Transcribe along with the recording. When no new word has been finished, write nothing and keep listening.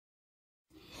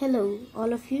Hello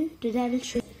all of you. Today I will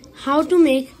show you how to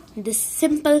make this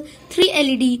simple 3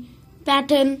 LED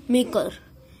pattern maker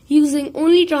using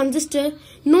only transistor,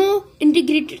 no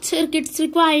integrated circuits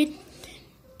required,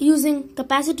 using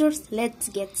capacitors. Let's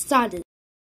get started.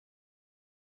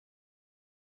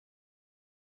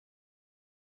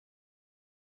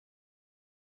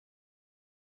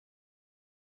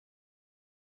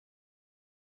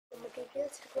 The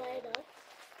materials required are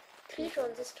 3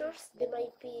 transistors. They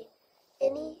might be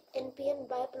any NPN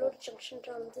bipolar junction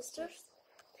transistors,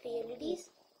 3 LEDs,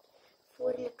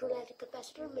 4 electrolytic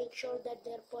capacitor. Make sure that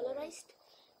they are polarized,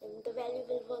 and the value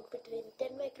will work between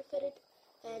 10 microfarad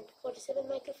and 47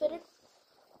 microfarad.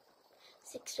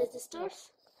 6 resistors,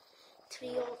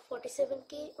 3 of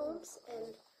 47k ohms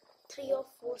and 3 of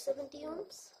 470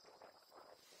 ohms.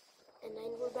 A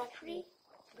 9-volt battery,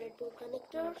 breadboard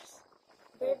connectors,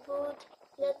 breadboard.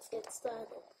 Let's get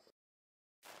started.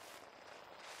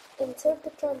 Insert the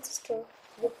transistor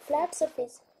with flat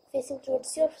surface facing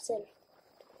towards yourself.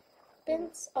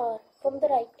 Pins are from the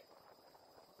right: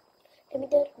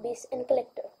 emitter, base and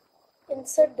collector.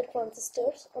 Insert the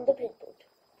transistors on the breadboard.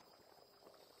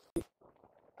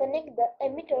 Connect the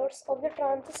emitters of the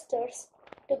transistors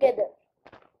together.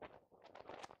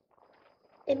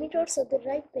 Emitters are the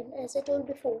right pin, as I told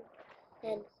before,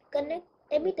 and connect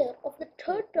emitter of the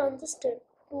third transistor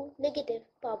to negative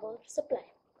power supply.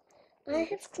 I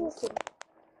have chosen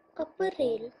upper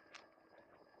rail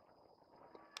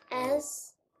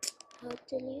as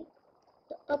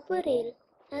the upper rail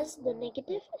as the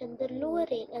negative and the lower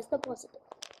rail as the positive.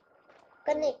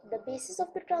 Connect the bases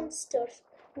of the transistors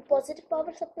to positive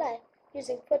power supply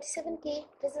using 47k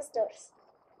resistors.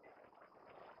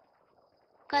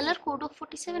 Color code of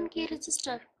 47k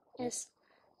resistor is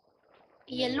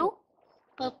yellow,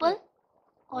 purple,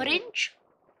 orange,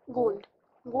 gold.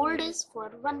 Gold is for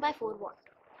 1/4 watt.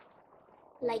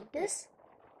 Like this.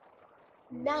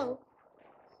 Now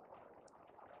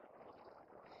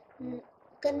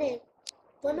connect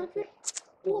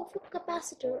two of your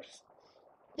capacitors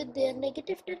with their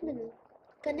negative terminal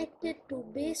connected to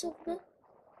base of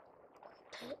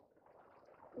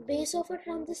a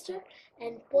transistor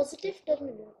and positive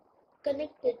terminal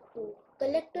connected to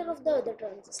collector of the other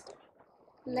transistor.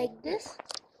 Like this.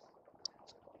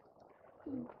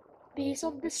 Base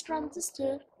of this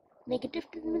transistor negative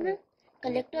terminal,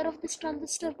 collector of this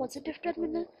transistor positive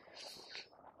terminal,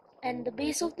 and the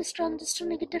base of this transistor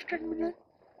negative terminal,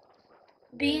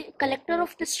 collector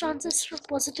of this transistor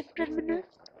positive terminal.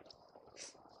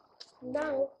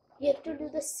 Now you have to do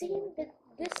the same with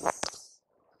this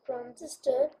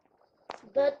transistor,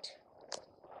 but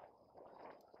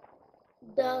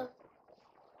the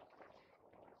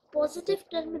positive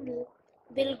terminal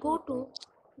will go to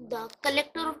the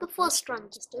collector of the first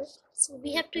transistor, so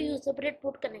we have to use the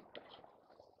breadboard connector.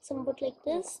 Somewhat like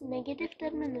this: negative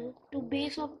terminal to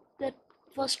base of the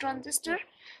first transistor,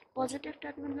 positive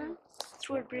terminal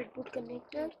through a breadboard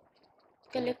connector,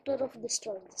 collector of this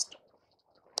transistor.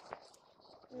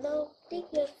 Now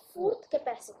take your fourth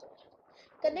capacitor,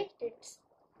 connect its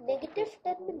negative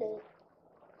terminal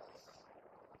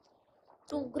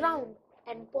to ground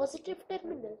and positive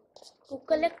terminal to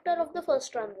collector of the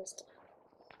first transistor.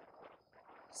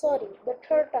 The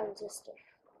third transistor.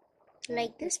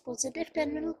 Like this: positive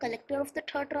terminal, collector of the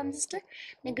third transistor,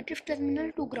 negative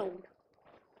terminal to ground.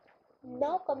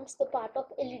 Now comes the part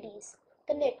of LEDs.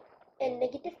 Connect and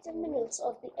negative terminals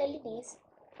of the LEDs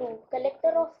to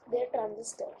collector of their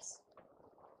transistors.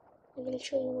 I will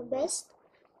show you best.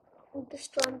 This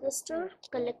transistor,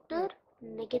 collector,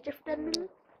 negative terminal,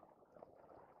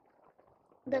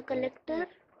 the collector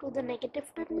to the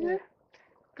negative terminal,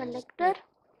 collector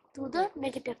to the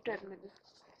negative terminal.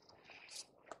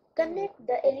 Connect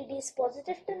the LED's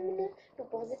positive terminal to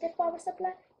positive power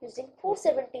supply using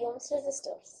 470 ohms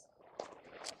resistors.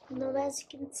 Now as you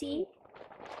can see,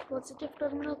 positive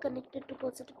terminal connected to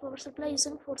positive power supply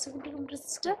using 470 ohm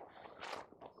resistor.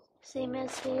 Same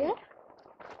as here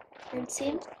and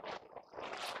same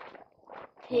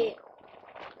here.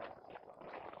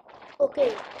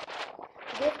 Okay,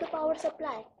 give the power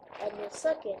supply and your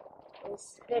circuit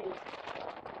is ready.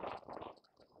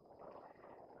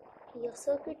 Your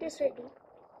circuit is ready.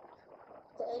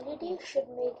 The LED should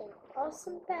make an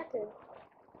awesome pattern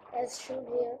as shown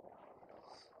here.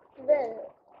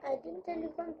 Well, I didn't tell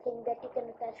you one thing, that you can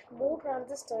attach more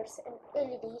transistors and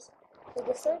LEDs to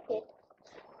the circuit.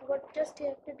 What just you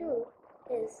have to do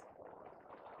is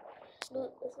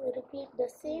repeat the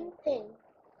same thing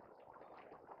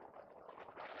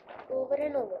over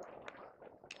and over.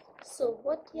 So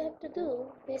what you have to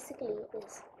do basically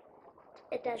is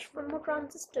attach one more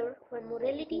transistor, one more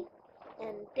LED,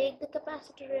 and take the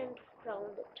capacitor and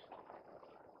round it.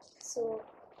 So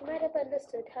you might have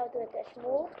understood how to attach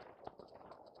more.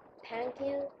 Thank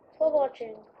you for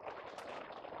watching.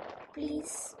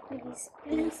 Please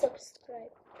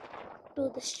subscribe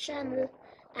to this channel.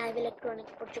 I have electronic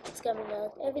projects coming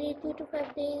out every 2 to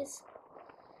 5 days.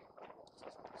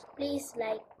 Please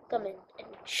like, comment and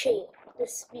share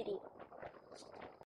this video.